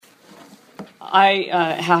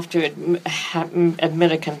I have to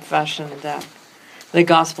admit a confession that the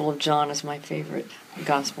Gospel of John is my favorite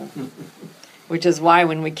gospel, which is why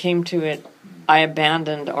when we came to it, I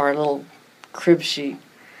abandoned our little crib sheet,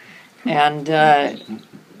 and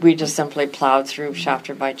we just simply plowed through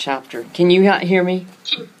chapter by chapter. Can you hear me?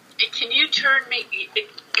 Can you turn me,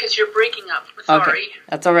 because you're breaking up. Sorry. Okay,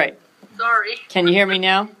 that's all right. Sorry. Can you hear me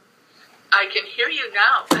now? I can hear you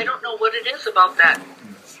now. I don't know what it is about that.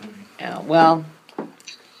 Yeah, well,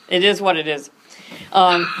 it is what it is.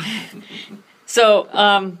 And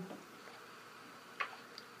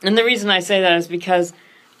the reason I say that is because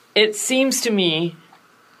it seems to me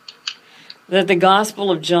that the Gospel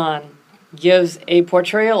of John gives a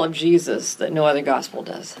portrayal of Jesus that no other gospel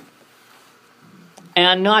does.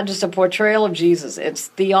 And not just a portrayal of Jesus, its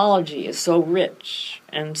theology is so rich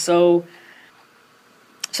and so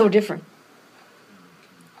different.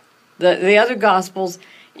 The other gospels,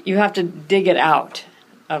 you have to dig it out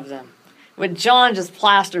of them. But John just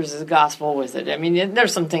plasters his gospel with it. I mean,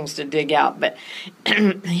 there's some things to dig out, but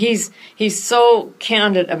he's so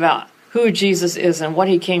candid about who Jesus is and what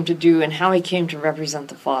he came to do and how he came to represent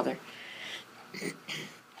the Father.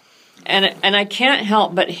 And I can't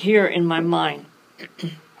help but hear in my mind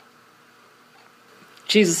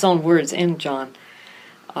Jesus' own words in John.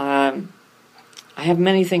 I have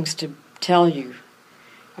many things to tell you,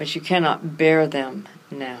 but you cannot bear them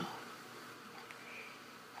now.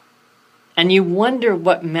 And you wonder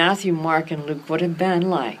what Matthew, Mark, and Luke would have been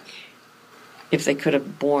like if they could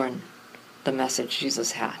have borne the message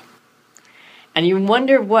Jesus had. And you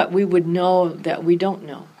wonder what we would know that we don't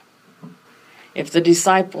know if the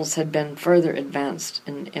disciples had been further advanced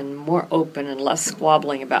and more open and less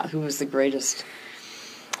squabbling about who was the greatest,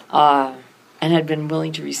 and had been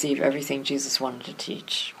willing to receive everything Jesus wanted to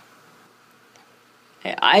teach.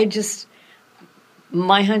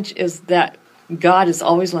 My hunch is that God is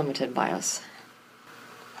always limited by us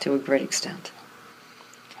to a great extent.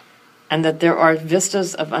 And that there are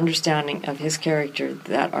vistas of understanding of his character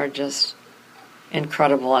that are just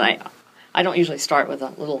incredible. And I don't usually start with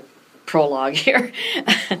a little prologue here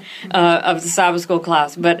of the Sabbath School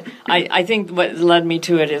class, but I think what led me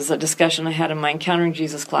to it is a discussion I had in my Encountering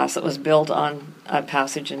Jesus class that was built on a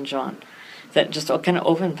passage in John that just kind of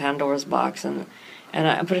opened Pandora's box. And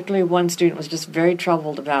particularly one student was just very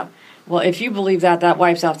troubled about, well, if you believe that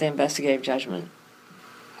wipes out the investigative judgment.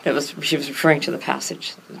 She was referring to the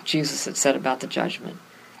passage that Jesus had said about the judgment.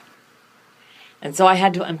 And so I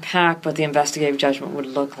had to unpack what the investigative judgment would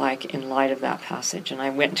look like in light of that passage. And I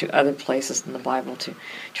went to other places in the Bible to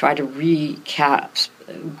try to recap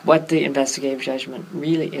what the investigative judgment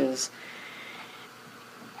really is.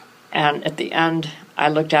 And at the end, I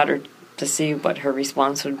looked at her to see what her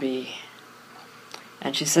response would be.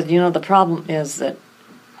 And she said, the problem is that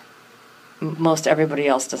most everybody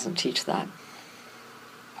else doesn't teach that.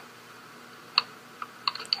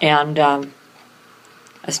 And a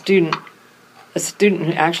student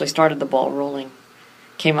who actually started the ball rolling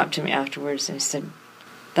came up to me afterwards and he said,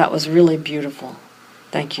 "That was really beautiful.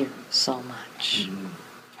 Thank you so much."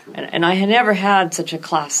 Mm-hmm. And I had never had such a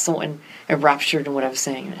class so enraptured in what I was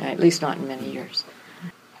saying, at least not in many years.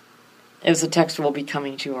 It was a text we'll be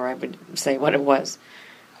coming to, or I would say what it was.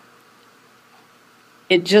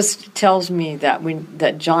 It just tells me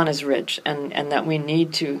that John is rich and that we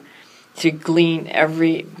need to glean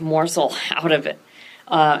every morsel out of it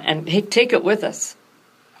and take it with us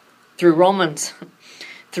through Romans,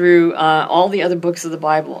 through all the other books of the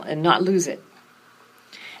Bible, and not lose it.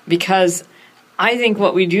 Because I think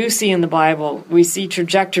what we do see in the Bible, we see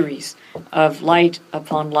trajectories of light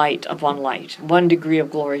upon light upon light, one degree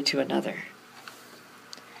of glory to another.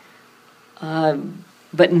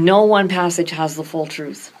 But no one passage has the full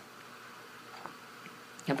truth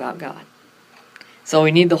about God. So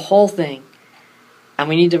we need the whole thing. And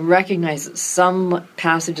we need to recognize that some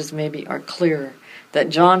passages maybe are clearer. That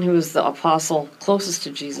John, who was the apostle closest to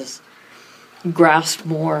Jesus, grasped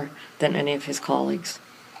more than any of his colleagues.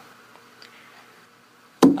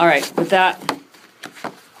 All right, with that,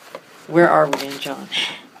 where are we in John?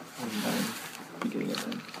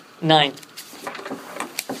 9.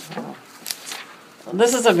 Well,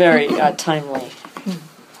 this is a very timely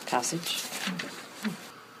passage.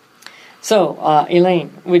 So,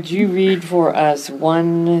 Elaine, would you read for us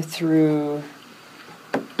 1 through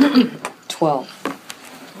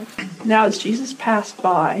 12? Now as Jesus passed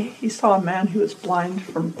by, he saw a man who was blind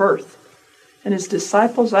from birth. And his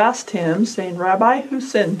disciples asked him, saying, "Rabbi, who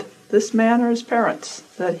sinned, this man or his parents,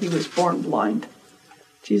 that he was born blind?"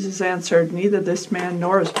 Jesus answered, "Neither this man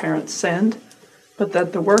nor his parents sinned, but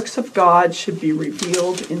that the works of God should be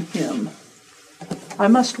revealed in him. I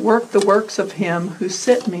must work the works of him who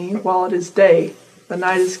sent me while it is day. The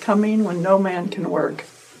night is coming when no man can work.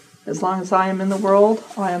 As long as I am in the world,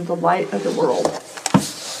 I am the light of the world.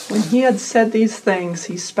 When he had said these things,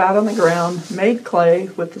 he spat on the ground, made clay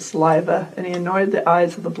with the saliva, and he anointed the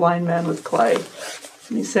eyes of the blind man with clay.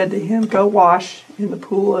 And he said to him, Go wash in the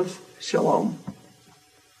pool of Siloam,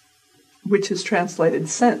 which is translated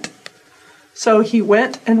sent. So he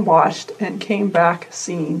went and washed and came back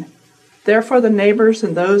seeing. Therefore the neighbors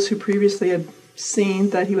and those who previously had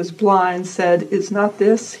seen that he was blind said, Is not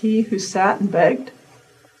this he who sat and begged?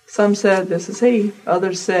 Some said, This is he.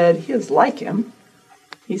 Others said, He is like him.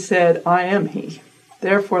 He said, I am he.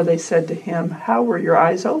 Therefore they said to him, How were your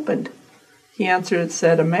eyes opened? He answered and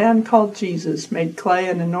said, A man called Jesus made clay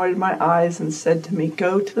and anointed my eyes and said to me,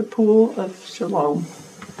 Go to the pool of Siloam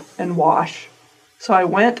and wash. So I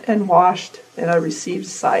went and washed, and I received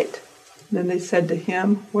sight. Then they said to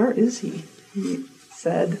him, Where is he? He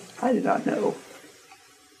said, I do not know.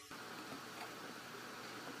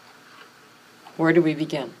 Where do we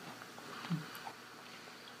begin?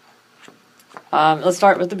 Let's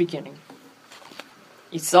start with the beginning.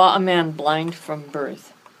 He saw a man blind from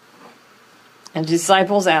birth. And the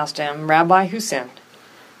disciples asked him, Rabbi, who sinned,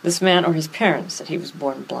 this man or his parents, that he was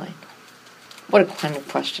born blind? What a kind of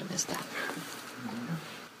question is that?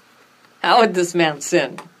 How would this man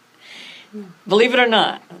sin? Believe it or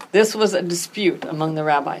not, this was a dispute among the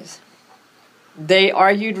rabbis. They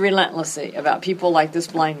argued relentlessly about people like this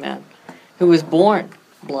blind man, who was born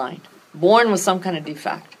blind, born with some kind of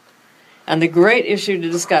defect. And the great issue to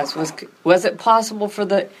discuss was it possible for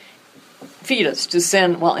the fetus to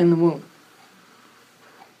sin while in the womb?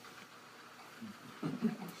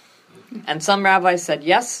 And some rabbis said,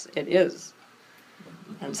 yes, it is.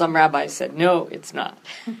 And some rabbis said, no, it's not.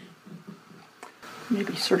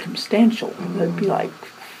 Maybe circumstantial. That'd be like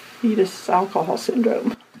fetus alcohol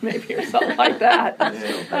syndrome, maybe, or something like that.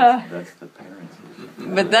 That's the parents'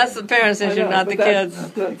 issue. But that's the parents' issue, not the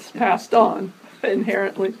kids. That's passed on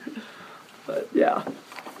inherently. But yeah.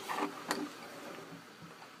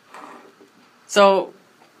 So,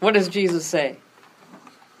 what does Jesus say?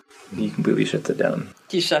 He completely shuts it down.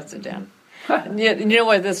 He shuts it down. You know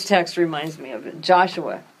what this text reminds me of?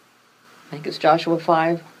 Joshua. I think it's Joshua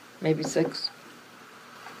 5, maybe 6.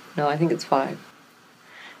 No, I think it's 5.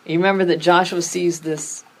 You remember that Joshua sees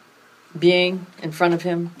this being in front of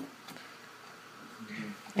him?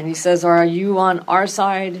 And he says, are you on our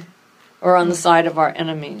side or on the side of our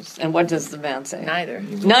enemies? And what does the man say? Neither.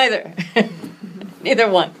 Neither.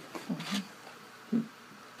 Neither one.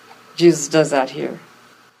 Jesus does that here.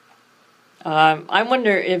 I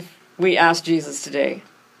wonder if we ask Jesus today,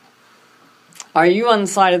 are you on the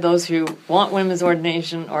side of those who want women's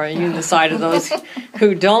ordination, or are you on the side of those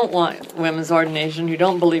who don't want women's ordination, who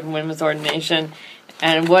don't believe in women's ordination?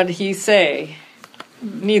 And what did he say?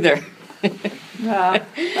 Neither.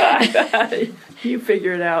 You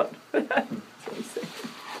figure it out.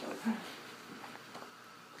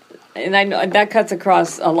 And I know that cuts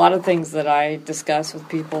across a lot of things that I discuss with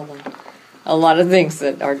people, and a lot of things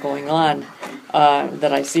that are going on,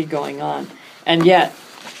 that I see going on. And yet,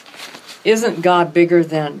 isn't God bigger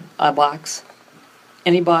than a box?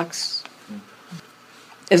 Any box?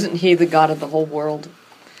 Isn't he the God of the whole world?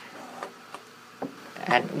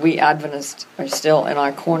 And we Adventists are still in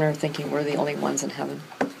our corner thinking we're the only ones in heaven.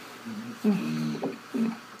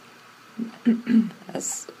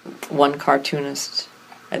 As one cartoonist,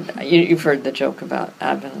 and you've heard the joke about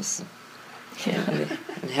Adventists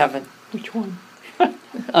in heaven. Which one?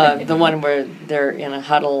 The one where they're in a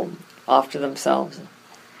huddle off to themselves,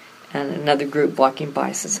 and another group walking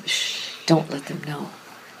by says, "Shh, don't let them know.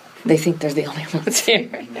 They think they're the only ones here."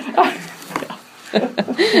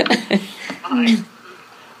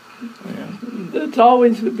 It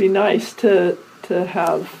always would be nice to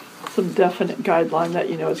have some definite guideline that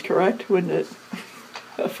you know is correct, wouldn't it?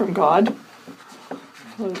 From God.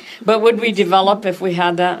 But would we develop if we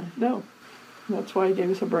had that? No. That's why he gave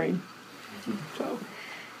us a brain. So.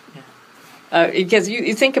 Because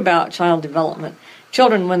you think about child development.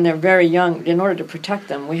 Children, when they're very young, in order to protect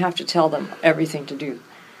them, we have to tell them everything to do.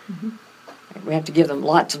 Mm-hmm. We have to give them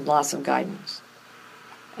lots and lots of guidance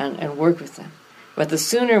and work with them. But the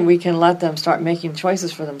sooner we can let them start making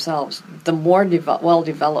choices for themselves, the more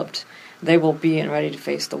well-developed they will be and ready to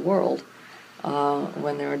face the world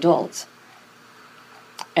when they're adults.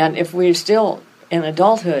 And if we're still in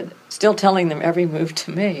adulthood, still telling them every move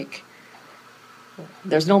to make,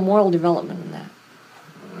 there's no moral development in that.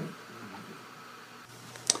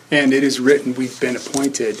 And it is written, we've been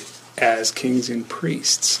appointed as kings and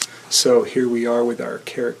priests. So here we are with our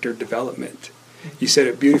character development. You said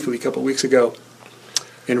it beautifully a couple of weeks ago.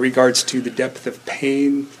 in regards to the depth of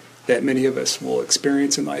pain that many of us will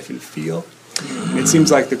experience in life and feel. And it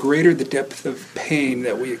seems like the greater the depth of pain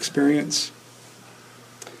that we experience,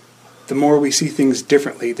 the more we see things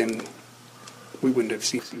differently than we wouldn't have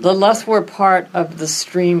seen. The less we're part of the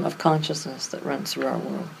stream of consciousness that runs through our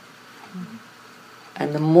world.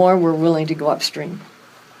 And the more we're willing to go upstream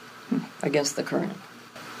against the current.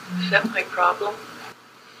 Is that my problem?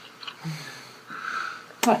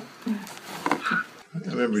 What? I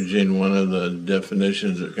remember, Jane, one of the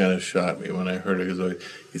definitions that kind of shocked me when I heard it, because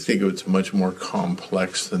you think it's much more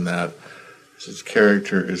complex than that. It says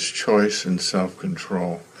character is choice and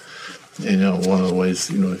self-control. And, one of the ways,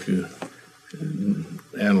 if you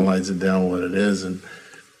analyze it down what it is, and,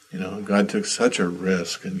 God took such a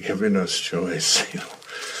risk in giving us choice.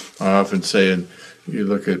 I often say, and you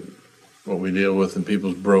look at what we deal with and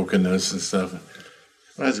people's brokenness and stuff,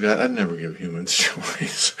 as God, I'd never give humans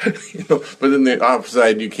choice, But then the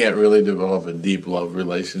opposite, you can't really develop a deep love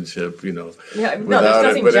relationship, Yeah,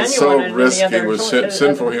 without it. But it's so genuine risky with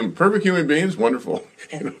sinful human, perfect human beings, wonderful.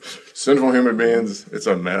 Sinful human beings, it's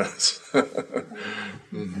a mess.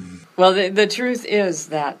 Well, the truth is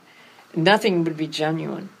that nothing would be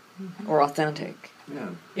genuine or authentic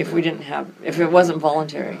if it wasn't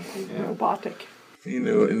voluntary. Robotic. He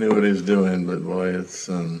knew what he was doing, but boy,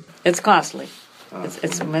 It's costly.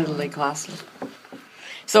 It's mentally costly.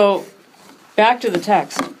 So, back to the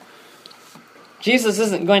text. Jesus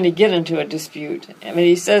isn't going to get into a dispute. I mean,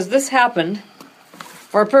 he says this happened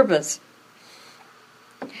for a purpose.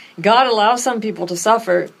 God allows some people to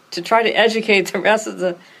suffer to try to educate the rest of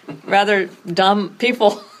the rather dumb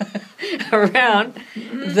people around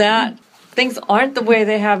that things aren't the way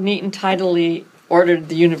they have neat and tidily ordered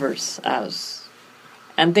the universe as.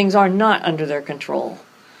 And things are not under their control.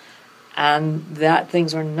 And that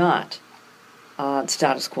things are not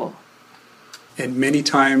status quo. And many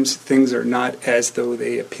times things are not as though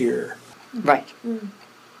they appear. Right.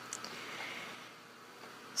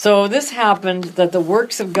 So this happened that the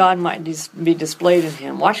works of God might be displayed in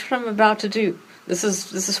him. Watch what I'm about to do. This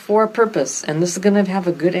is for a purpose, and this is going to have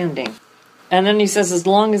a good ending. And then he says, as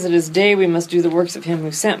long as it is day, we must do the works of him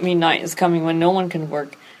who sent me. Night is coming when no one can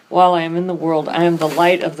work. While I am in the world, I am the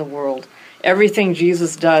light of the world. Everything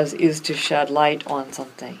Jesus does is to shed light on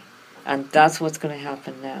something. And that's what's going to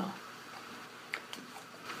happen now.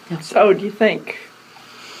 Yeah. So do you think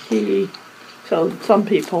so some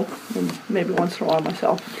people, and maybe once in a while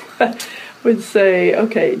myself, would say,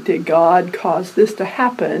 okay, did God cause this to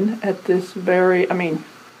happen at this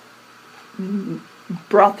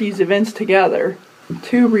brought these events together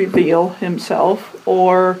to reveal himself,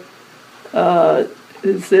 or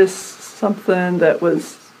is this something that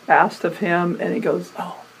was asked of him and he goes,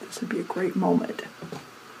 oh, this would be a great moment?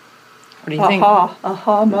 What do you think?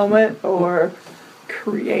 Aha moment, or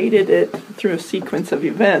created it through a sequence of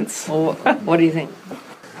events? Well, what do you think?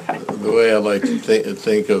 the way I like to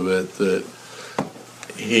think of it, that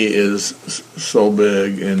he is so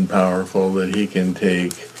big and powerful that he can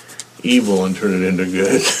take evil and turn it into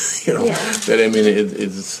good.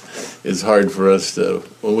 It's hard for us to,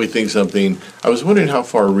 when we think something. I was wondering how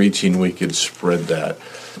far-reaching we could spread that.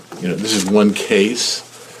 This is one case,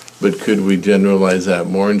 but could we generalize that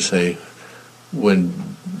more and say, when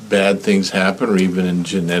bad things happen, or even in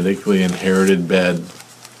genetically inherited bad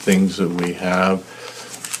things that we have,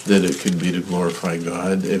 that it could be to glorify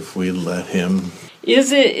God if we let him?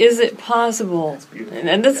 Is it possible?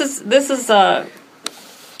 And this is a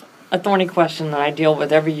thorny question that I deal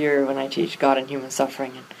with every year when I teach God and Human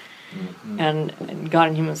Suffering, and God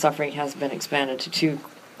and Human Suffering has been expanded to two.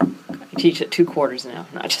 I teach it 2 quarters now,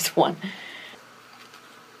 not just one.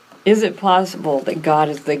 Is it possible that God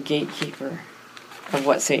is the gatekeeper of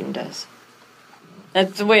what Satan does?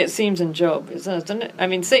 That's the way it seems in Job, isn't it? I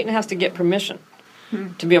mean, Satan has to get permission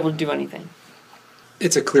to be able to do anything.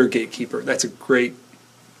 It's a clear gatekeeper. That's a great,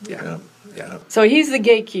 Yeah. So he's the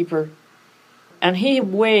gatekeeper, and he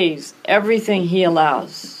weighs everything he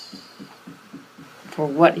allows for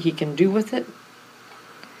what he can do with it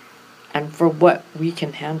and for what we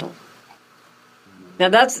can handle. Now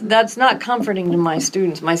that's not comforting to my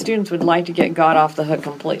students. My students would like to get God off the hook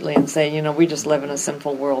completely and say, we just live in a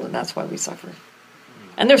sinful world and that's why we suffer.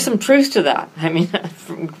 And there's some truth to that. I mean,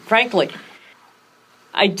 frankly,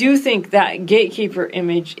 I do think that gatekeeper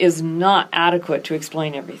image is not adequate to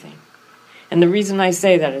explain everything. And the reason I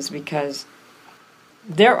say that is because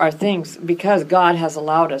there are things, because God has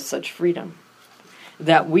allowed us such freedom,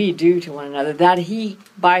 that we do to one another, that he,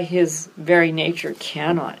 by his very nature,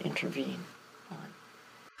 cannot intervene on.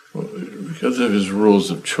 Well, because of his rules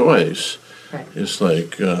of choice, Right. it's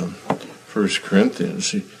like 1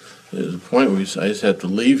 Corinthians. There's a point where I just have to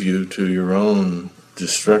leave you to your own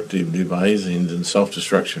destructive devisings and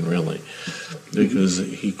self-destruction, really. Because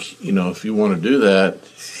he, if you want to do that,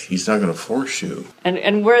 he's not going to force you.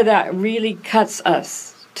 And where that really cuts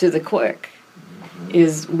us to the quick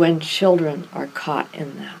is when children are caught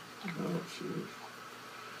in that.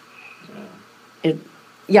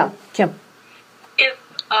 Kim.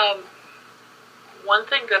 One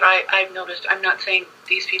thing that I've noticed, I'm not saying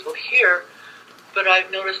these people here, but I've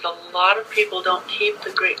noticed a lot of people don't keep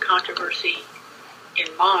the great controversy in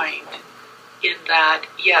mind, in that,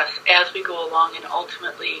 yes, as we go along and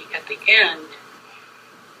ultimately at the end,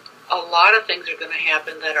 a lot of things are going to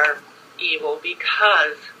happen that are evil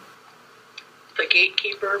because the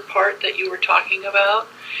gatekeeper part that you were talking about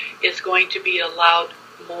is going to be allowed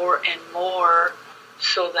more and more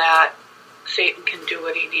so that Satan can do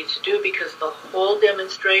what he needs to do, because the whole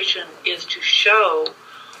demonstration is to show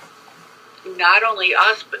not only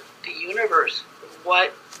us but the universe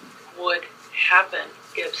what would happen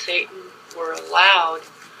if Satan were allowed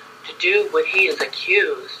to do what he is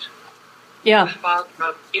accused. Yeah.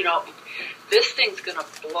 This thing's going to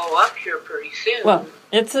blow up here pretty soon. Well,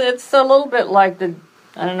 it's a little bit like I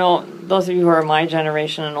don't know, those of you who are my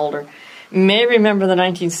generation and older may remember the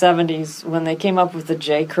 1970s when they came up with the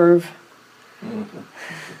J-curve. In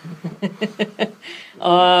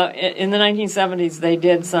the 1970s, they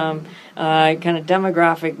did some kind of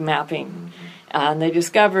demographic mapping, and they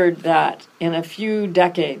discovered that in a few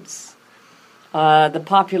decades, the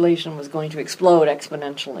population was going to explode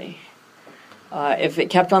exponentially. If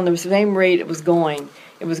it kept on the same rate it was going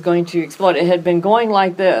to explode. It had been going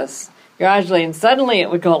like this gradually, and suddenly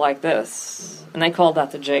it would go like this, and they called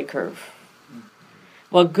that the J-curve.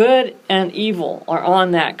 Well, good and evil are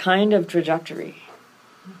on that kind of trajectory.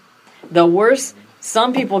 The worse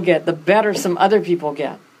some people get, the better some other people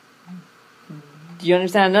get. Do you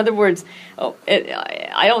understand? In other words,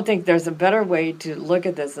 I don't think there's a better way to look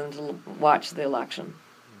at this than to watch the election.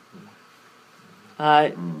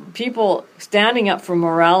 People standing up for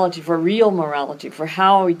morality, for real morality, for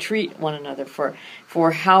how we treat one another,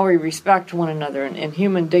 for how we respect one another and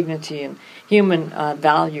human dignity and human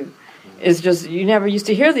value. Is just, you never used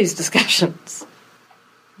to hear these discussions.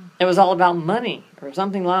 It was all about money or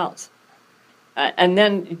something else. And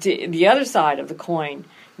then the other side of the coin,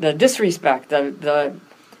 the disrespect, the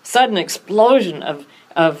sudden explosion of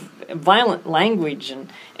violent language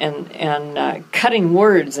and cutting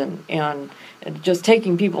words and just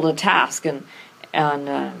taking people to task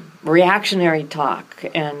and reactionary talk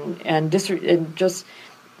and just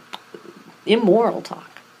immoral talk.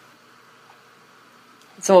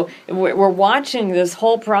 So we're watching this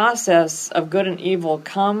whole process of good and evil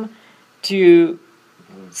come to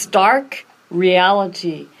stark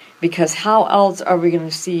reality, because how else are we going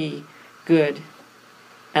to see good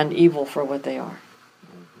and evil for what they are?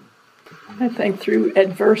 I think through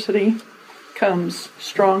adversity comes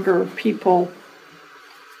stronger people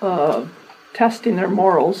testing their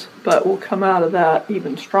morals, but will come out of that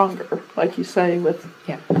even stronger. Like you say, with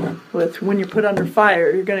when you're put under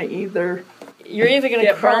fire, you're going to you're either going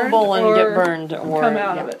to crumble and get burned or come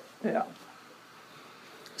out of it. Yeah.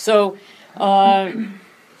 So, and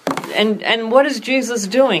what is Jesus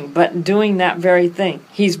doing? But doing that very thing.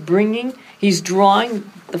 He's drawing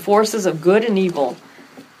the forces of good and evil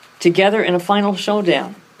together in a final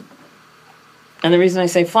showdown. And the reason I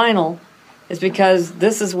say final is because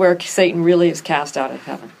this is where Satan really is cast out of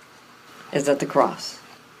heaven, is at the cross.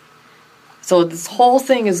 So this whole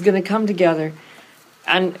thing is going to come together.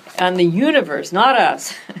 And the universe, not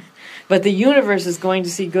us, but the universe is going to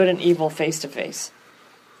see good and evil face to face.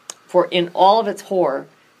 For in all of its horror,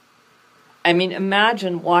 I mean,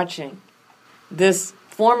 imagine watching this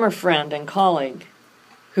former friend and colleague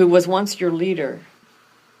who was once your leader,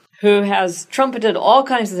 who has trumpeted all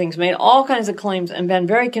kinds of things, made all kinds of claims, and been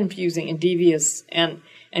very confusing and devious and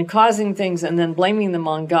causing things and then blaming them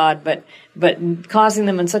on God, but causing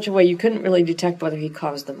them in such a way you couldn't really detect whether he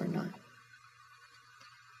caused them or not.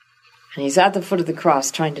 And he's at the foot of the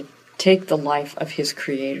cross trying to take the life of his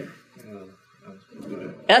Creator.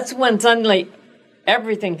 That's when suddenly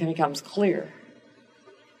everything becomes clear.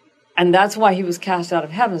 And that's why he was cast out of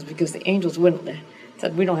heavens, because the angels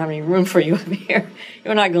said, we don't have any room for you up here.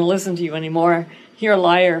 We're not going to listen to you anymore. You're a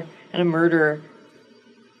liar and a murderer.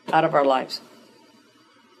 Out of our lives.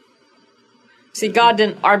 See, God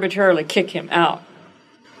didn't arbitrarily kick him out.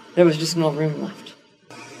 There was just no room left.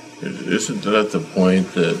 Isn't that the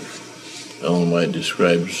point that Ellen White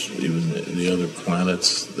describes even the other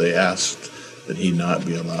planets? They asked that he not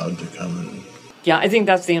be allowed to come in. Yeah, I think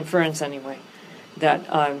that's the inference anyway. That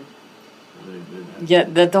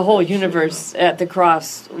Yet that the whole universe at the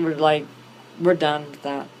cross were like, we're done with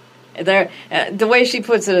that. The way she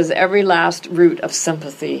puts it is every last root of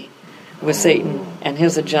sympathy with Satan and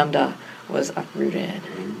his agenda was uprooted.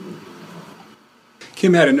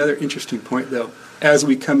 Kim had another interesting point, though, as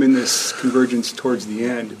we come in this convergence towards the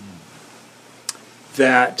end,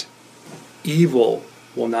 that evil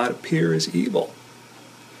will not appear as evil,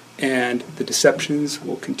 and the deceptions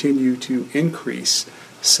will continue to increase,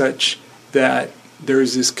 such that there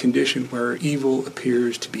is this condition where evil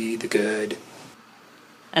appears to be the good.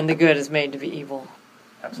 And the good is made to be evil.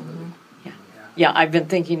 Absolutely. Yeah, I've been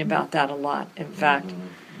thinking about that a lot. In fact,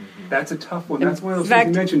 that's a tough one. That's one of those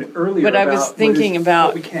fact, things you mentioned earlier. What I was thinking about,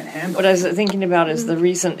 what we can't handle. What I was thinking about is the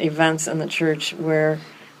recent events in the church where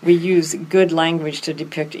we use good language to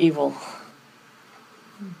depict evil.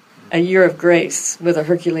 A year of grace with a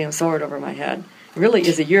Herculean sword over my head really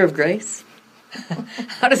is a year of grace.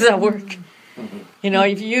 How does that work? You know,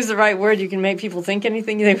 if you use the right word, you can make people think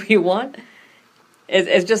anything you want.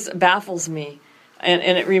 It just baffles me.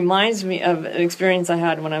 And it reminds me of an experience I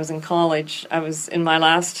had when I was in college. I was in my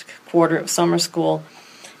last quarter of summer school,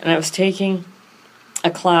 and I was taking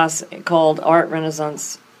a class called Art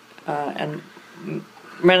Renaissance and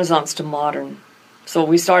Renaissance to Modern. So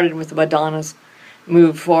we started with the Madonnas,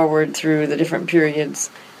 moved forward through the different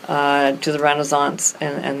periods to the Renaissance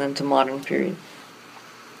and then to modern period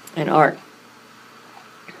in art.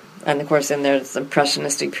 And of course, in there's the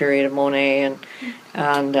Impressionistic period of Monet,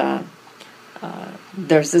 and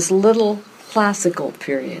there's this little classical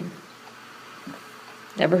period.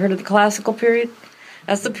 Ever heard of the classical period?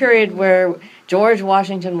 That's the period where George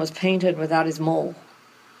Washington was painted without his mole.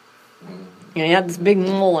 You know, he had this big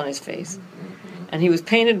mole on his face. And he was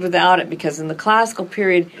painted without it because in the classical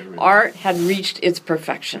period, art had reached its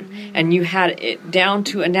perfection. And you had it down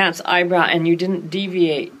to a gnat's eyebrow and you didn't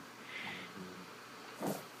deviate.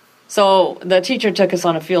 So the teacher took us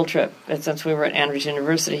on a field trip. And since we were at Andrews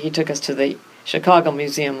University, he took us to the Chicago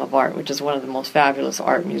Museum of Art, which is one of the most fabulous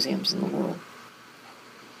art museums in the world.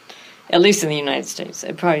 At least in the United States.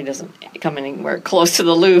 It probably doesn't come anywhere close to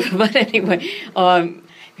the Louvre. But anyway,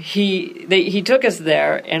 he took us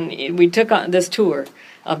there, and we took on this tour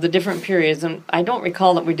of the different periods. And I don't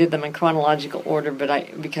recall that we did them in chronological order,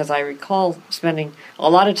 because I recall spending a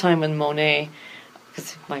lot of time with Monet,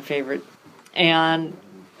 because my favorite, and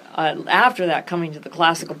after that coming to the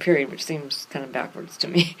classical period, which seems kind of backwards to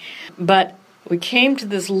me. But we came to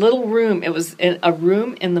this little room. It was a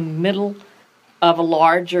room in the middle of a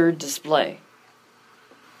larger display.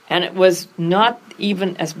 And it was not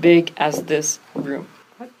even as big as this room.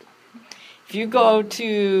 If you go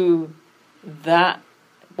to that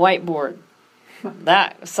whiteboard,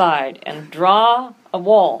 that side, and draw a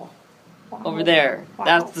wall over there,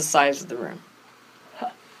 that's the size of the room.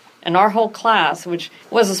 And our whole class, which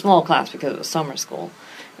was a small class because it was summer school,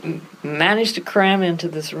 managed to cram into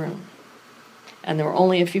this room. And there were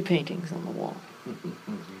only a few paintings on the wall.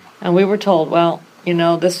 And we were told, well, you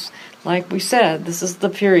know, this, like we said, this is the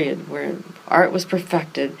period where art was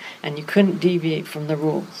perfected and you couldn't deviate from the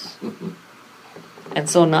rules. And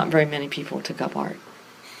so not very many people took up art.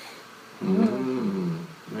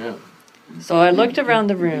 Yeah. So I looked around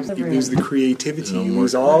the room. You lose the creativity, you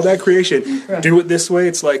lose all that creation. Do it this way,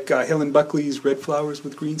 it's like Helen Buckley's Red Flowers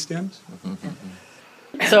with Green Stems.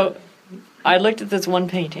 So I looked at this one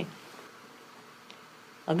painting.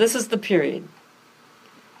 Now, this is the period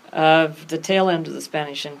of the tail end of the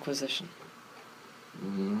Spanish Inquisition.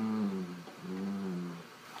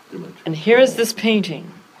 And here is this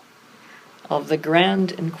painting of the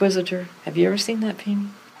Grand Inquisitor. Have you ever seen that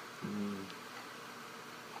painting?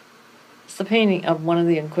 It's the painting of one of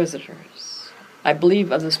the inquisitors, I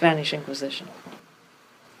believe of the Spanish Inquisition.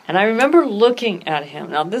 And I remember looking at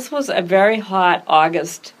him. Now, this was a very hot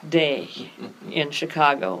August day in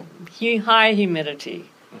Chicago. High humidity.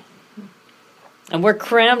 And we're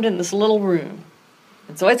crammed in this little room.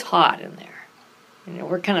 And so it's hot in there. You know,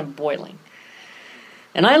 we're kind of boiling.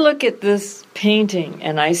 And I look at this painting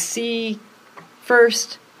and I see,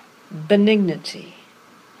 first, benignity.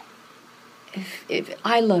 If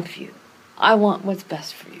I love you, I want what's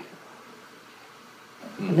best for you.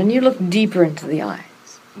 And then you look deeper into the eyes.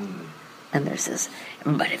 And there's this,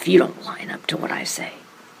 but if you don't line up to what I say,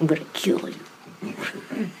 I'm going to kill you.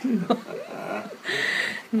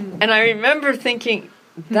 And I remember thinking,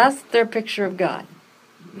 that's their picture of God.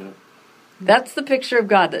 That's the picture of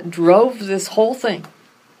God that drove this whole thing.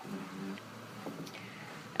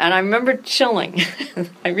 And I remember chilling.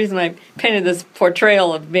 The reason I painted this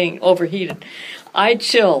portrayal of being overheated, I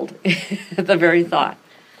chilled at the very thought.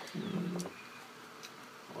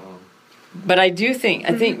 But I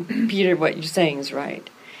think Peter, what you're saying is right.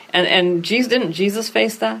 And didn't Jesus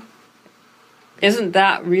face that? Isn't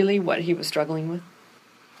that really what he was struggling with?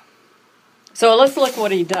 So let's look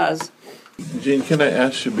what he does. Gene, can I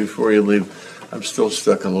ask you before you leave? I'm still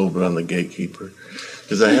stuck a little bit on the gatekeeper.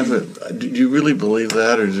 Because I haven't. Do you really believe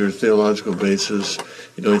that, or is there a theological basis?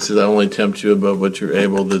 You know, he says, "I only tempt you above what you're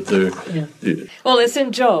able." That there. Yeah. Well, it's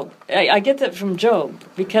in Job. I get that from Job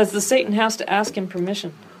because the Satan has to ask him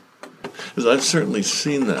permission. Because I've certainly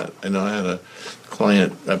seen that. I know I had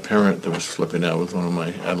a parent that was flipping out with one of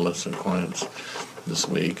my adolescent clients this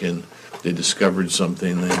week, and they discovered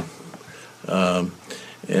something.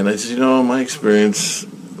 And I said, my experience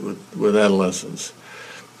with adolescents,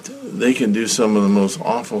 they can do some of the most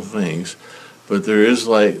awful things, but there is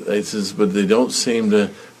but they don't seem to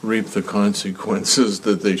reap the consequences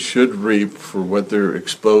that they should reap for what they're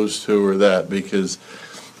exposed to or that, because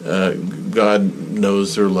God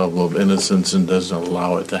knows their level of innocence and doesn't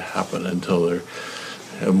allow it to happen until they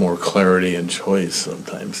have more clarity and choice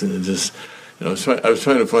sometimes. And it just, I was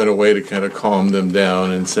trying to find a way to kind of calm them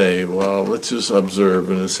down and say, well, let's just observe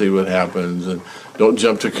and see what happens and don't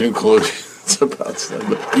jump to conclusions about stuff.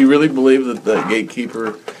 But do you really believe that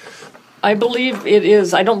gatekeeper? I believe it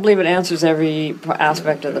is. I don't believe it answers every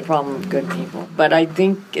aspect of the problem of good people, but I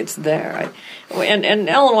think it's there. And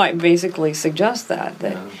Ellen White basically suggests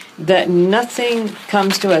that nothing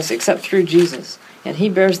comes to us except through Jesus, and he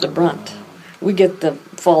bears the brunt. We get the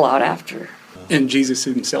fallout after. And Jesus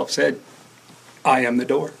himself said, "I am the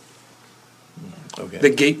door." Okay.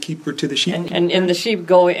 The gatekeeper to the sheep. And the sheep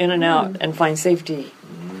go in and out and find safety.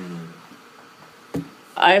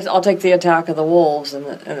 I'll take the attack of the wolves, and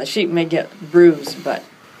the sheep may get bruised, but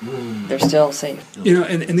they're still safe.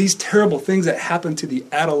 And these terrible things that happen to the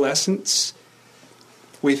adolescents,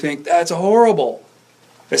 we think that's horrible,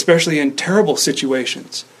 especially in terrible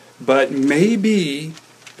situations. But maybe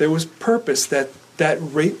there was purpose that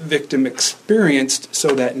rape victim experienced so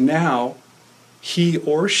that now he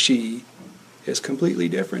or she is completely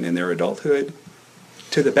different in their adulthood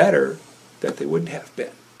to the better that they wouldn't have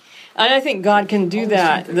been. And I think God can do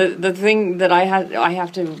that. The thing that I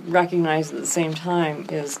have to recognize at the same time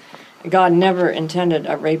is God never intended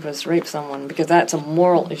a rapist rape someone, because that's a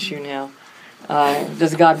moral issue now.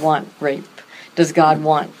 Does God want rape? Does God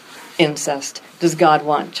want incest? Does God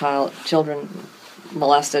want children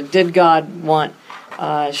molested? Did God want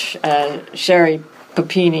Sherry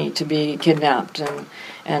Papini to be kidnapped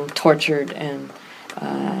and tortured and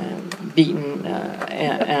beaten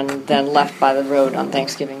and then left by the road on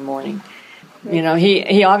Thanksgiving morning?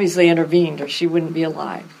 He obviously intervened, or she wouldn't be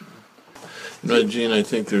alive. Gene, I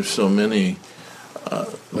think there's so many,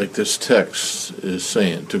 like this text is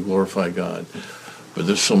saying, to glorify God. But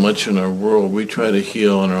there's so much in our world. We try to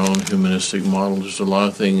heal on our own humanistic model. There's a lot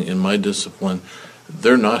of things in my discipline.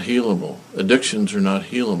 They're not healable. Addictions are not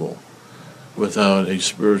healable without a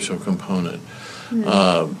spiritual component.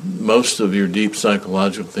 Most of your deep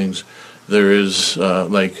psychological things, there is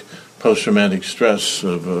like post-traumatic stress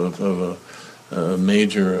of a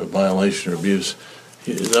major violation or abuse,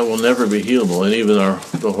 that will never be healable. And even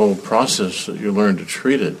the whole process that you learn to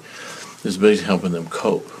treat it is basically helping them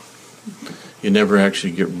cope. You never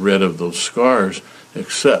actually get rid of those scars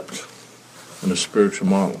except in a spiritual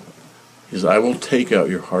model. He says, "I will take out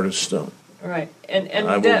your heart of stone." Right, and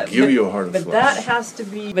I will give you a heart of flesh. But that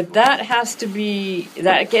has to be.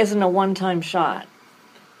 That isn't a one-time shot.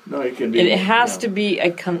 No, it can be. It has to be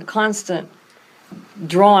a constant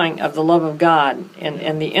drawing of the love of God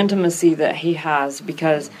and the intimacy that He has,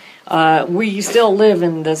 because we still live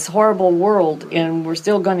in this horrible world, and we're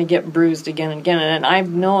still going to get bruised again and again. And I've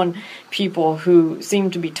known people who seem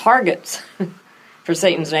to be targets for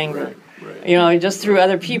Satan's anger. Right. Just through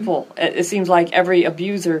other people. It seems like every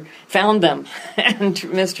abuser found them and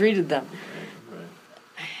mistreated them.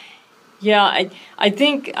 Right. Yeah, I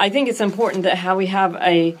think it's important that how we have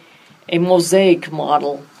a mosaic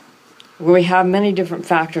model where we have many different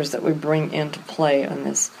factors that we bring into play on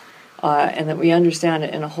this, and that we understand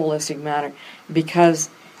it in a holistic manner,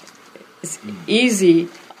 because it's easy.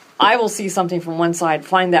 I will see something from one side,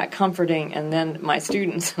 find that comforting, and then my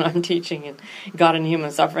students that I'm teaching in God and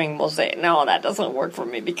Human Suffering will say, "No, that doesn't work for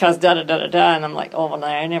me because da-da-da-da-da," and I'm like, "Oh, well,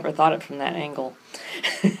 I never thought it from that angle."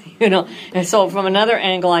 And so from another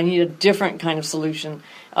angle, I need a different kind of solution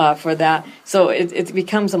for that. So it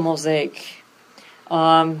becomes a mosaic.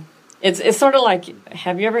 It's sort of like,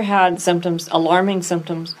 have you ever had symptoms, alarming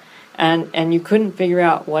symptoms, and you couldn't figure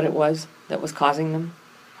out what it was that was causing them?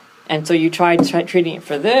 And so you tried treating it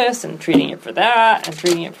for this, and treating it for that, and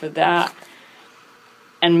treating it for that.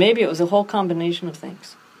 And maybe it was a whole combination of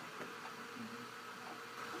things.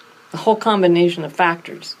 the whole combination of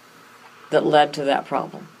factors that led to that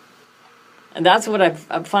problem. And that's what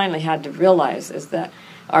I've finally had to realize, is that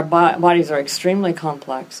our bodies are extremely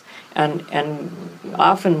complex, and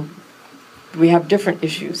often we have different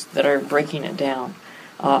issues that are breaking it down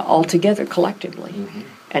altogether collectively.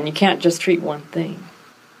 And you can't just treat one thing.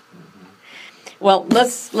 Well,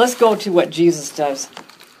 let's go to what Jesus does.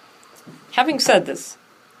 Having said this,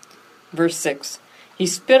 verse 6, he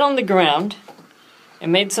spit on the ground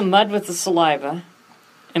and made some mud with the saliva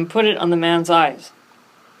and put it on the man's eyes.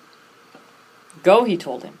 Go, he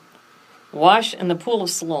told him, wash in the pool of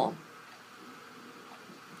Siloam.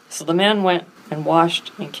 So the man went and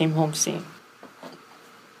washed and came home seeing.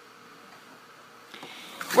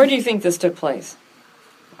 Where do you think this took place?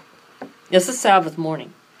 This is Sabbath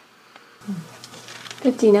morning.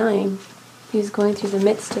 59. He was going through the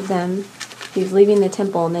midst of them. He was leaving the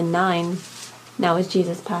temple, and then 9. Now as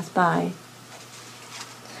Jesus passed by.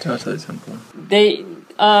 To the temple. They,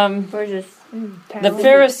 Where's this? the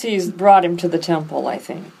Pharisees brought him to the temple, I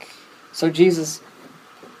think. So Jesus,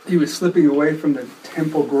 He was slipping away from the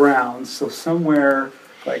temple grounds, so somewhere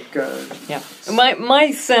like... yeah.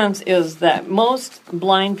 My sense is that most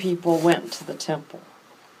blind people went to the temple.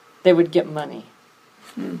 They would get money,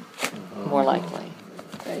 more likely.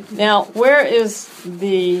 Now, where's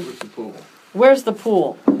the pool? Where's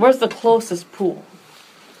the closest pool?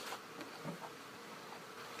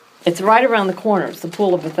 It's right around the corner. It's the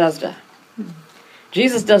pool of Bethesda.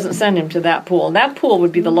 Jesus doesn't send him to that pool. And that pool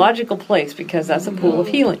would be the logical place because that's a pool of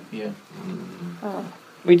healing. Yeah.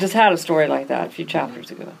 We just had a story like that a few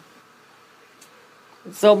chapters ago.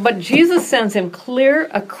 So, but Jesus sends him clear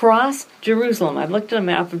across Jerusalem. I've looked at a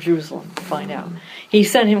map of Jerusalem to find out. He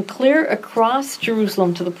sent him clear across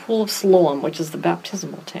Jerusalem to the pool of Siloam, which is the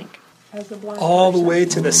baptismal tank. As a blind all the person. way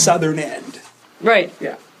to the southern end. Right.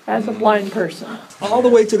 Yeah. As a blind person. All the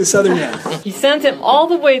way to the southern end. He sent him all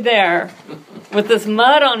the way there with this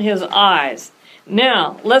mud on his eyes.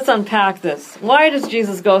 Now, let's unpack this. Why does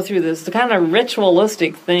Jesus go through this? The kind of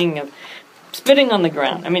ritualistic thing of spitting on the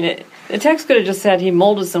ground. I mean, the text could have just said he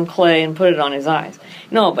molded some clay and put it on his eyes.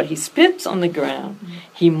 No, but he spits on the ground,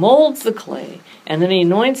 he molds the clay, and then he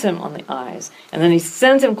anoints him on the eyes, and then he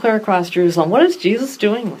sends him clear across Jerusalem. What is Jesus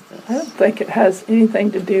doing with this? I don't think it has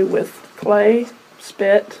anything to do with clay,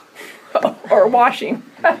 spit, or washing.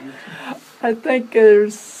 I think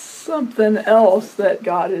there's something else that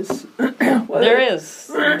God is... There is.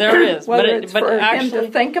 Whether it's for him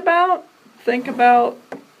to think about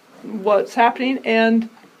what's happening, and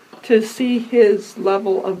to see his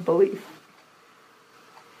level of belief.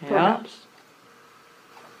 Yeah. Perhaps.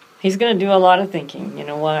 He's going to do a lot of thinking. You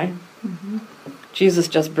know why? Jesus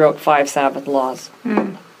just broke 5 Sabbath laws.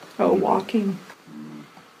 Oh, walking.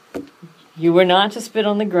 You were not to spit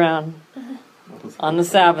on the ground on the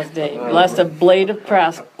Sabbath day, lest a blade of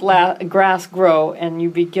grass grow and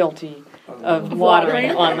you be guilty of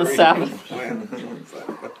watering on the Sabbath.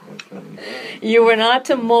 You were not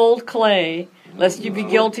to mold clay, lest you be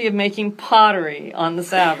guilty of making pottery on the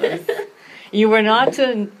Sabbath. You were not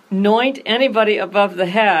to anoint anybody above the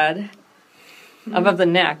head, above the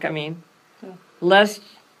neck, lest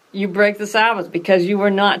you break the Sabbath, because you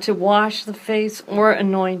were not to wash the face or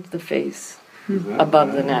anoint the face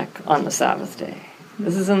above the neck on the Sabbath day.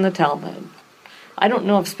 This is in the Talmud. I don't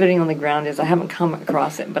know if spitting on the ground is. I haven't come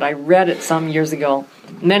across it, but I read it some years ago,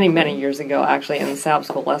 many, many years ago, actually, in the Sabbath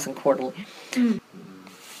School Lesson Quarterly.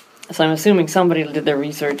 So I'm assuming somebody did their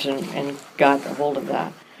research and got a hold of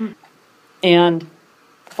that. And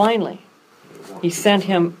finally, he sent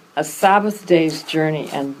him a Sabbath day's journey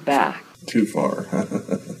and back. Too far.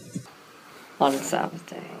 On the Sabbath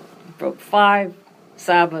day. He broke 5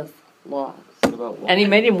 Sabbath laws. And he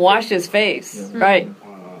made him wash his face, right?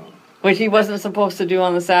 Which he wasn't supposed to do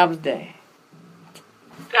on the Sabbath day.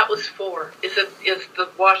 That was 4. Is the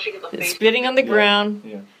washing of the face? Spitting on the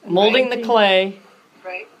ground, molding the clay,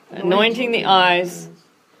 Right. anointing the eyes,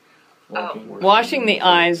 washing the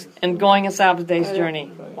eyes, and going a Sabbath day's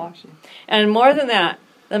journey. Washing. And more than that,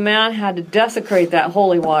 the man had to desecrate that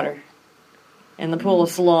holy water in the pool of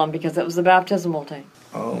Siloam because it was the baptismal tank.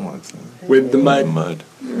 Oh, my God. With the mud. Mud.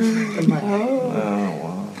 Oh.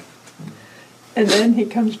 Wow. And then he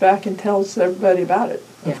comes back and tells everybody about it,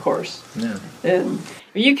 of course. Yeah. And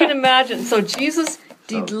You can imagine. So Jesus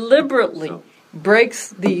deliberately breaks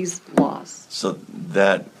these laws. So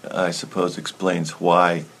that, I suppose, explains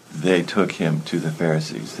why they took him to the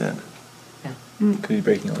Pharisees then. Could be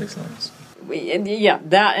breaking all these laws. Yeah,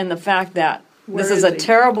 that and the fact that Where this is is a he?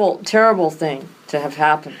 terrible, terrible thing to have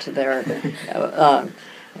happened to their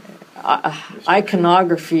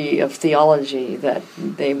iconography of theology that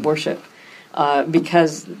they worship.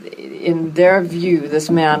 because in their view, this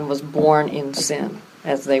man was born in sin,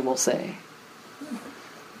 as they will say.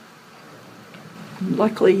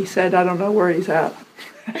 Luckily, he said, I don't know where he's at.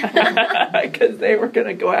 Because they were going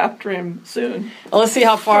to go after him soon. Well, let's see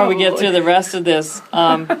how far we get through the rest of this.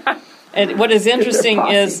 And what is interesting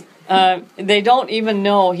is they don't even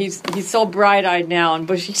know he's so bright-eyed now and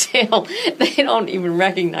bushy-tailed. They don't even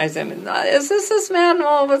recognize him. Is this man?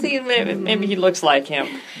 Oh, was he? Maybe he looks like him.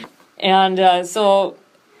 And so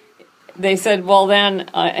they said, well, then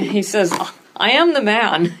he says, I am the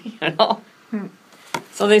man.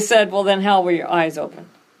 So they said, well, then how were your eyes open?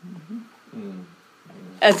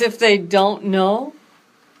 As if they don't know.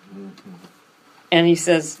 And he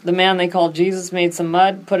says, the man they called Jesus made some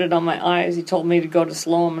mud, put it on my eyes. He told me to go to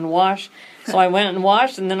Siloam and wash. So I went and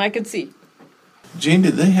washed, and then I could see. Gene,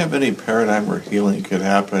 did they have any paradigm where healing could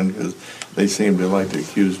happen? Because they seem to like to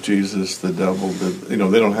accuse Jesus, the devil. They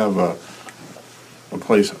don't have a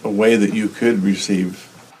way that you could receive.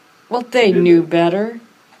 Well, they knew better.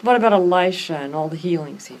 What about Elisha and all the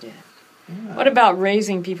healings he did? Yeah. What about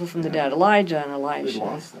raising people from the dead? Elijah and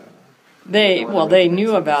Elisha. They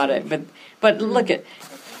knew about it, but look at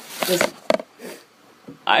this.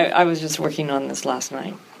 I was just working on this last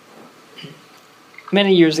night.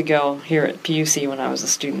 Many years ago, here at PUC when I was a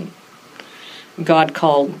student, God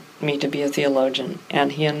called me to be a theologian,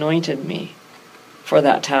 and He anointed me for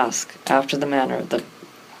that task after the manner of the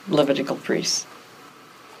Levitical priests.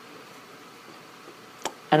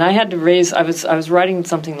 And I had to raise, I was writing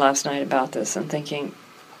something last night about this and thinking,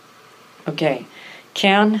 okay,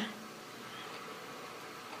 can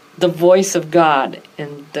the voice of God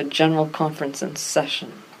in the general conference and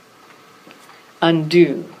session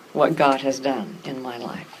undo what God has done in my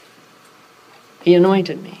life? He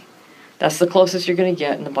anointed me. That's the closest you're going to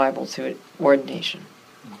get in the Bible to it, ordination.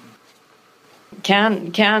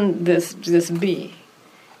 Can this be?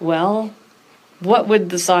 Well, what would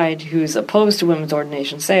the side who's opposed to women's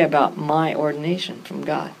ordination say about my ordination from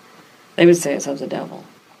God? They would say it's of the devil.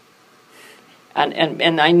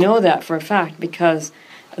 And I know that for a fact because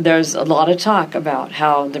there's a lot of talk about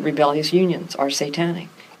how the rebellious unions are satanic.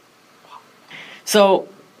 So,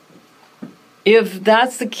 if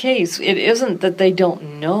that's the case, it isn't that they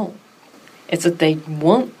don't know. It's that they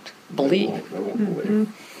won't believe. Mm-hmm.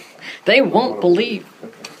 They won't believe.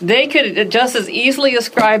 They could just as easily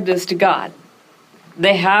ascribe this to God.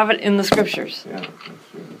 They have it in the scriptures.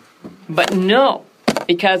 But no,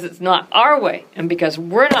 because it's not our way, and because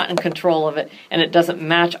we're not in control of it, and it doesn't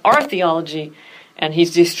match our theology, and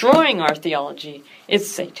He's destroying our theology, it's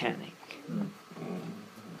satanic.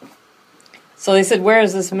 So they said, where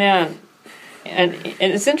is this man? And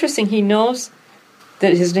it's interesting, he knows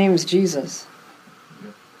that his name is Jesus.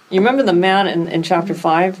 You remember the man in chapter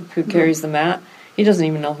 5 who carries the mat? He doesn't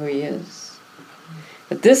even know who he is.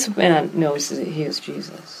 But this man knows that he is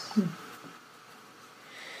Jesus.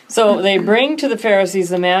 So they bring to the Pharisees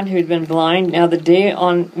the man who had been blind. Now the day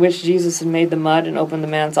on which Jesus had made the mud and opened the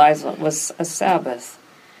man's eyes was a Sabbath.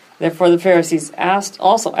 Therefore the Pharisees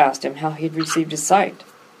also asked him how he had received his sight.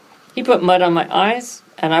 He put mud on my eyes,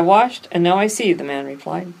 and I washed, and now I see, the man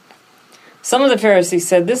replied. Some of the Pharisees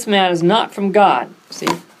said, this man is not from God. See,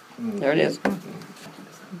 there it is.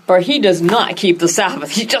 For he does not keep the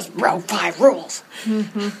Sabbath. He just broke 5 rules.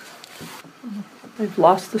 Mm-hmm. They've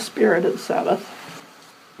lost the spirit of the Sabbath.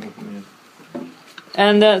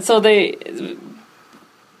 And so the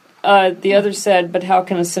others said, but how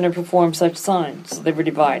can a sinner perform such signs? So they were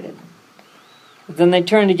divided. Then they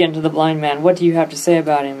turned again to the blind man. What do you have to say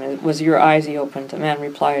about him? Was your eyes he opened? The man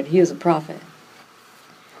replied, he is a prophet.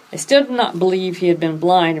 They still did not believe he had been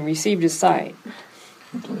blind and received his sight.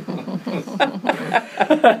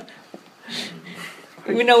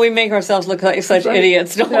 We know we make ourselves look like such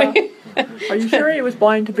idiots, don't we? Are you sure he was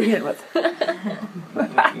blind to begin with?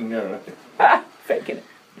 Faking it.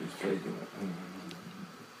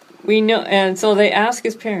 We know, and so they ask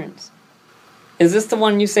his parents, is this the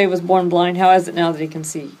one you say was born blind? How is it now that he can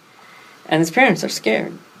see? And his parents are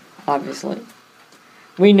scared, obviously.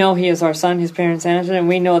 We know he is our son, his parents answered, and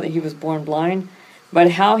we know that he was born blind.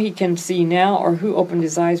 But how he can see now or who opened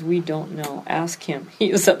his eyes, we don't know. Ask him. He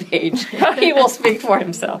is of age. He will speak for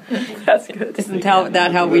himself. That's good. Isn't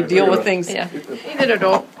that how we deal with things? Yeah. He did it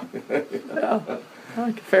all. Yeah. I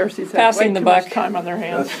think the Pharisees had Passing way the too buck. much time on their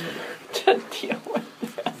hands to deal with.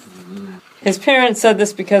 His parents said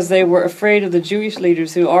this because they were afraid of the Jewish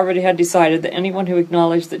leaders who already had decided that anyone who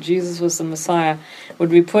acknowledged that Jesus was the Messiah would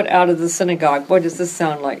be put out of the synagogue. Boy, does this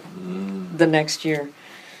sound like the next year.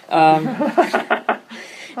 I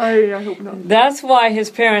hope not. That's why his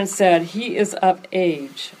parents said, he is of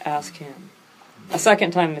age, ask him. A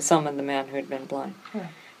second time they summoned the man who had been blind.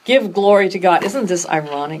 Give glory to God. Isn't this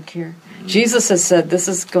ironic here? Jesus has said this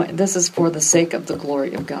is for the sake of the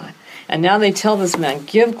glory of God. And now they tell this man,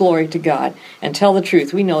 give glory to God and tell the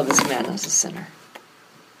truth. We know this man is a sinner.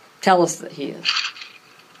 Tell us that he is.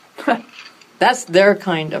 That's their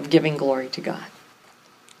kind of giving glory to God.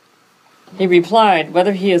 He replied,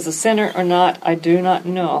 whether he is a sinner or not, I do not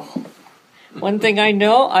know. One thing I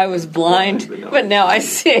know, I was blind, but now I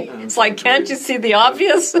see. It's like, can't you see the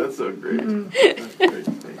obvious? That's so great.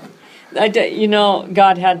 That's great.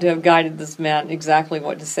 God had to have guided this man exactly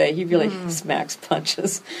what to say. He really smacks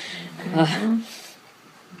punches.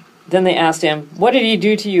 Then they asked him, what did he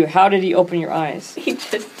do to you? How did he open your eyes? He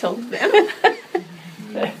just told them.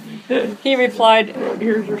 He replied,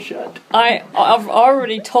 Ears are shut. I've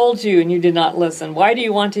already told you and you did not listen. Why do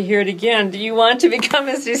you want to hear it again? Do you want to become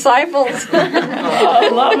his disciples? I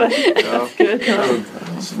love it. That's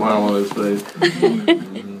good. Smile on his face.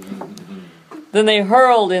 Then they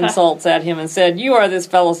hurled insults at him and said, you are this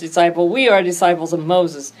fellow's disciple. We are disciples of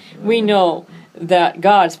Moses. We know that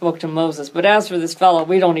God spoke to Moses. But as for this fellow,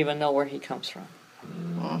 we don't even know where he comes from.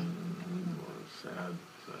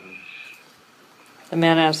 The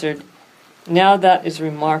man answered, now that is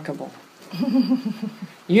remarkable.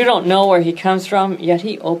 You don't know where he comes from, yet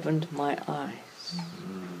he opened my eyes.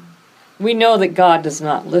 We know that God does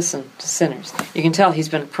not listen to sinners. You can tell he's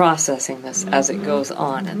been processing this as it goes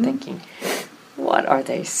on and thinking, what are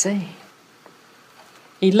they saying?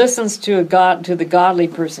 He listens to the godly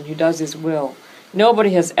person who does his will.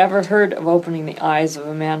 Nobody has ever heard of opening the eyes of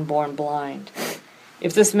a man born blind.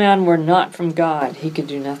 If this man were not from God, he could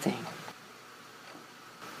do nothing.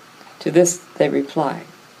 To this they replied.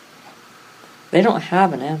 They don't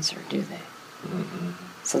have an answer, do they?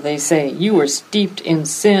 So they say, you were steeped in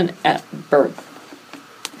sin at birth.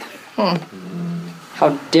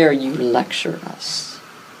 How dare you lecture us?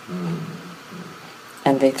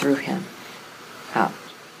 And they threw him out.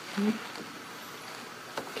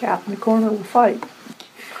 Cat in the corner will fight.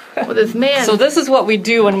 Well, this man. So this is what we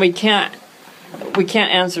do when we can't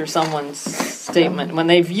answer someone's statement. When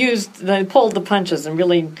they pulled the punches and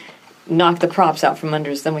really knocked the props out from under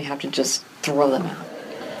us, then we have to just throw them out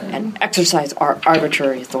and exercise our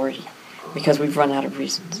arbitrary authority because we've run out of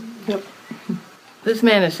reasons. Yep. This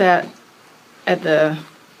man has sat at the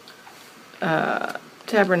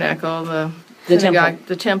tabernacle, the synagogue,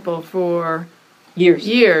 the temple for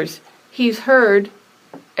years. He's heard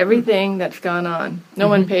everything that's gone on. No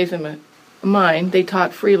one pays him a mind. They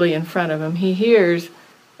talk freely in front of him. He hears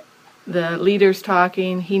the leaders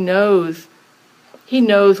talking. He knows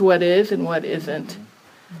what is and what isn't.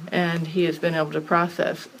 And he has been able to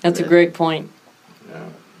process. That's a great point.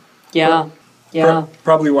 Yeah.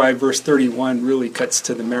 Probably why verse 31 really cuts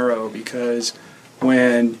to the marrow, because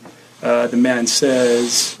when the man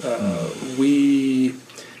says, we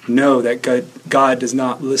know that God does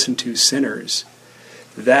not listen to sinners,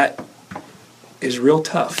 that is real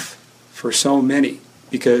tough for so many,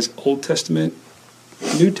 because Old Testament,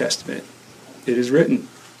 New Testament, it is written,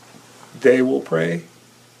 they will pray,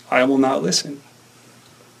 I will not listen.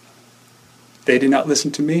 They did not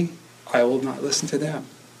listen to me, I will not listen to them.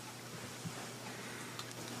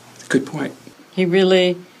 Good point. He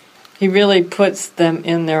really puts them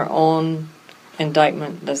in their own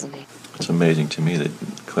indictment, doesn't he? It's amazing to me that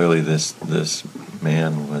clearly this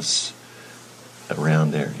man was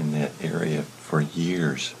around there in that area for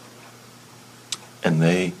years, and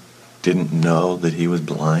they didn't know that he was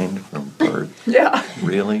blind from birth. Yeah.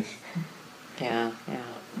 Really? Yeah.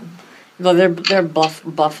 Well, they're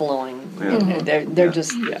buffaloing.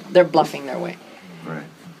 They're bluffing their way. Right.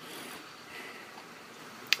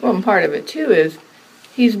 Well, and part of it too is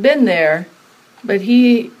he's been there, but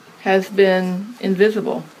he has been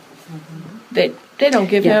invisible. They don't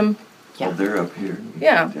give him. Yeah. Well, they're up here.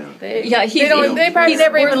 Yeah. They probably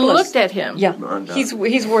never even looked at him. Yeah. He's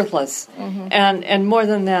worthless. And more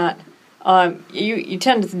than that, you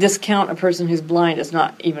tend to discount a person who's blind as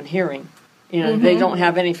not even hearing. They don't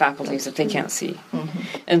have any faculties that they can't see.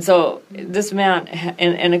 And so this man,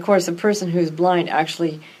 and of course, a person who's blind,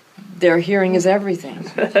 actually, their hearing is everything.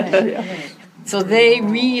 So they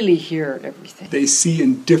really hear everything. They see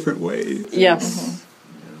in different ways. Yes.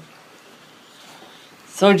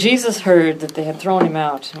 So Jesus heard that they had thrown him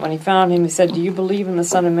out. When he found him, he said, do you believe in the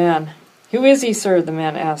Son of Man? Who is he, sir? The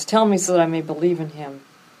man asked. Tell me so that I may believe in him.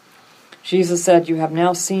 Jesus said, you have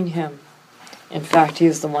now seen him. In fact, he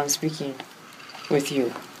is the one speaking with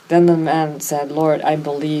you. Then the man said, Lord, I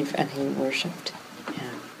believe, and he worshipped.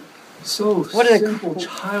 So what simple,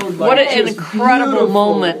 childlike. What an incredible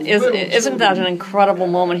moment. Isn't that an incredible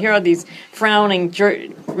moment? Here are these frowning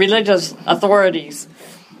religious authorities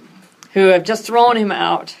who have just thrown him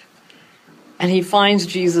out. And he finds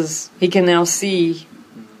Jesus. He can now see,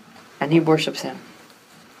 and he worships him.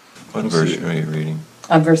 What version are you reading?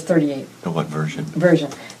 Verse 38. What version?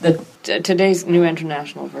 Today's New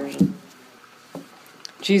International Version.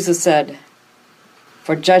 Jesus said,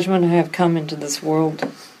 "For judgment I have come into this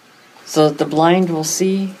world, so that the blind will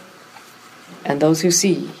see, and those who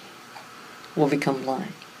see will become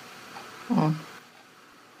blind." Oh.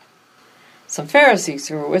 Some Pharisees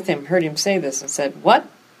who were with him heard him say this and said, "What?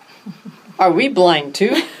 Are we blind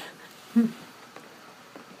too?"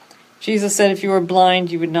 Jesus said, "If you were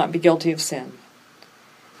blind, you would not be guilty of sin.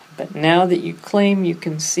 But now that you claim you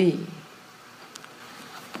can see,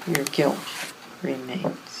 your guilt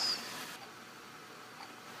remains."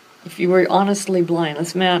 If you were honestly blind,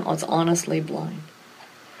 this man was honestly blind.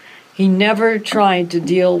 He never tried to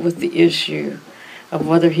deal with the issue of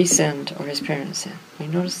whether he sinned or his parents sinned. You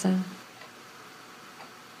notice that?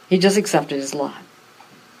 He just accepted his lot,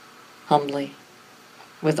 humbly,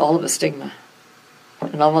 with all of its stigma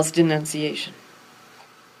and all of its denunciation.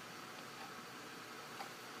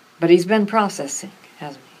 But he's been processing,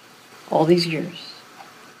 hasn't he? All these years.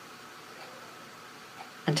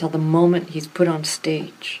 Until the moment he's put on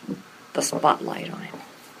stage, the spotlight on him.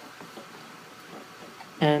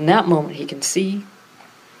 And in that moment he can see,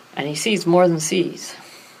 and he sees more than sees.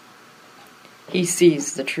 He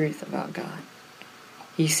sees the truth about God.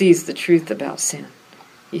 He sees the truth about sin.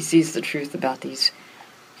 He sees the truth about these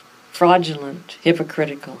fraudulent,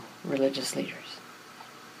 hypocritical religious leaders.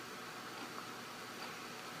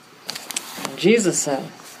 And Jesus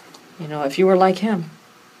said, if you were like him,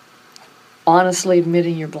 honestly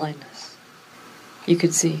admitting your blindness, you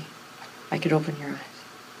could see. I could open your eyes.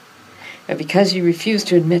 But because you refuse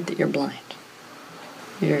to admit that you're blind,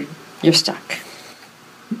 you're stuck.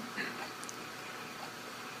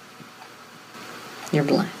 You're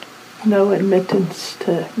blind. No admittance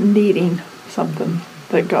to needing something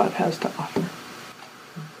that God has to offer.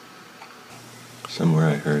 Somewhere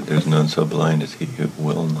I heard there's none so blind as he who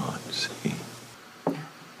will not see.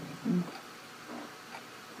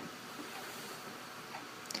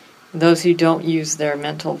 Those who don't use their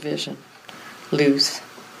mental vision lose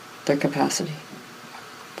their capacity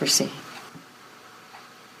for seeing.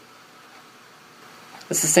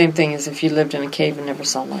 It's the same thing as if you lived in a cave and never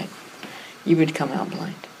saw light. You would come out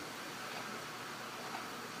blind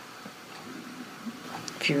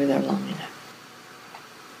if you were there long enough.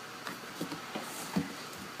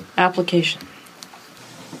 Application.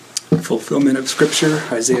 Fulfillment of Scripture,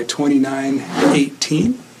 Isaiah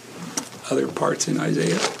 29:18. Other parts in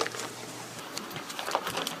Isaiah.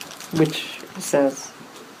 Which says?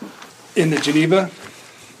 In the Geneva,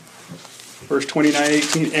 verse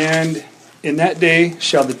 29:18, "And in that day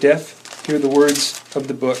shall the deaf hear the words of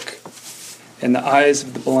the book, and the eyes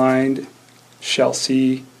of the blind shall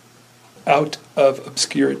see out of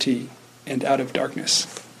obscurity and out of darkness."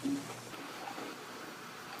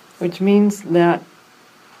 Which means that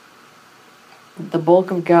the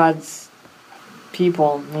bulk of God's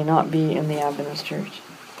people may not be in the Adventist church.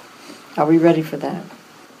 Are we ready for that?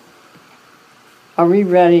 Are we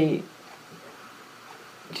ready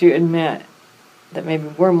to admit that maybe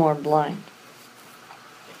we're more blind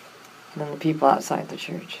than the people outside the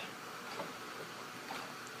church?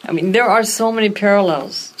 I mean, there are so many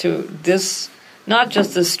parallels to this, not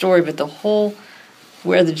just this story, but the whole,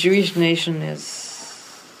 where the Jewish nation is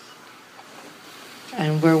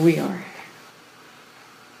and where we are.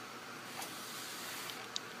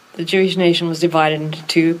 The Jewish nation was divided into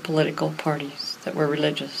two political parties that were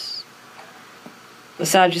religious. The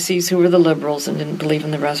Sadducees, who were the liberals and didn't believe in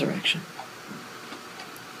the resurrection.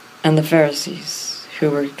 And the Pharisees, who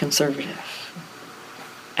were conservative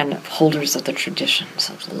and upholders of the traditions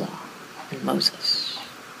of the law and Moses.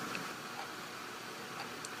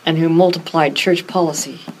 And who multiplied church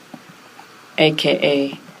policy,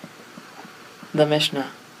 a.k.a. the Mishnah.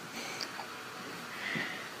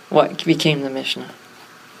 What became the Mishnah?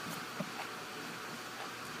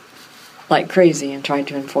 Like crazy, and tried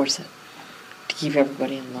to enforce it to keep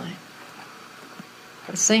everybody in line.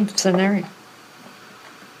 The same scenario.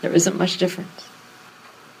 There isn't much difference.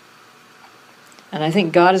 And I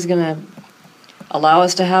think God is going to allow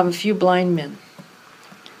us to have a few blind men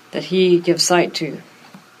that He gives sight to.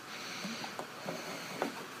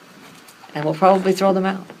 And we'll probably throw them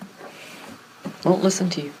out. Won't listen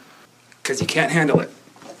to you. Because you can't handle it.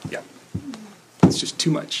 Yeah. It's just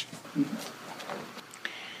too much.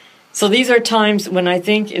 So these are times when I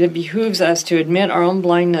think it behooves us to admit our own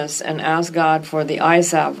blindness and ask God for the eye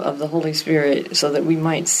salve of the Holy Spirit so that we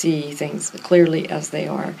might see things clearly as they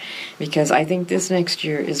are. Because I think this next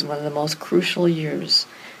year is one of the most crucial years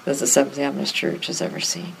that the Seventh Adventist Church has ever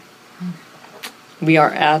seen. We are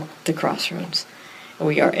at the crossroads.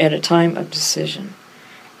 We are at a time of decision.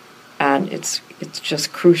 And it's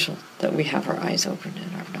just crucial that we have our eyes open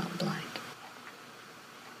and are not blind.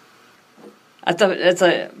 I thought it's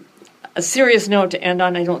a serious note to end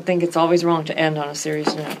on. I don't think it's always wrong to end on a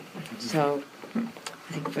serious note. So I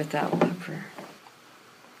think with that we'll have prayer.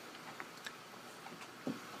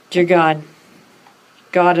 Dear God,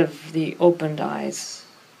 God of the opened eyes,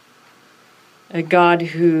 a God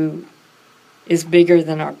who is bigger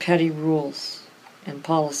than our petty rules and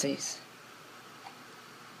policies,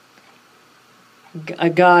 a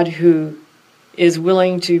God who is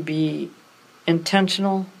willing to be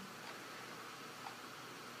intentional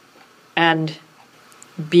and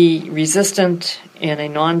be resistant in a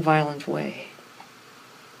nonviolent way,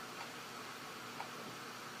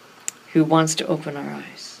 who wants to open our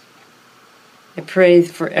eyes. I pray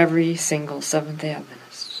for every single Seventh-day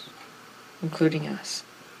Adventist, including us,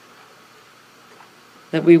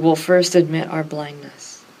 that we will first admit our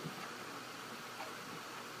blindness,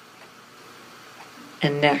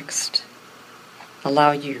 and next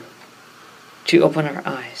allow you to open our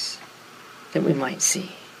eyes that we might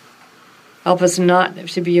see. Help us not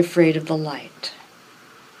to be afraid of the light,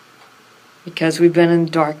 because we've been in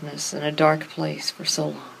darkness, in a dark place for so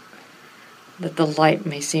long, that the light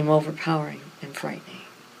may seem overpowering and frightening.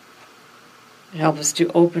 And help us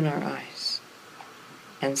to open our eyes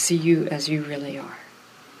and see you as you really are.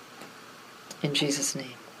 In Jesus'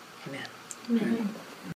 name, amen. Amen.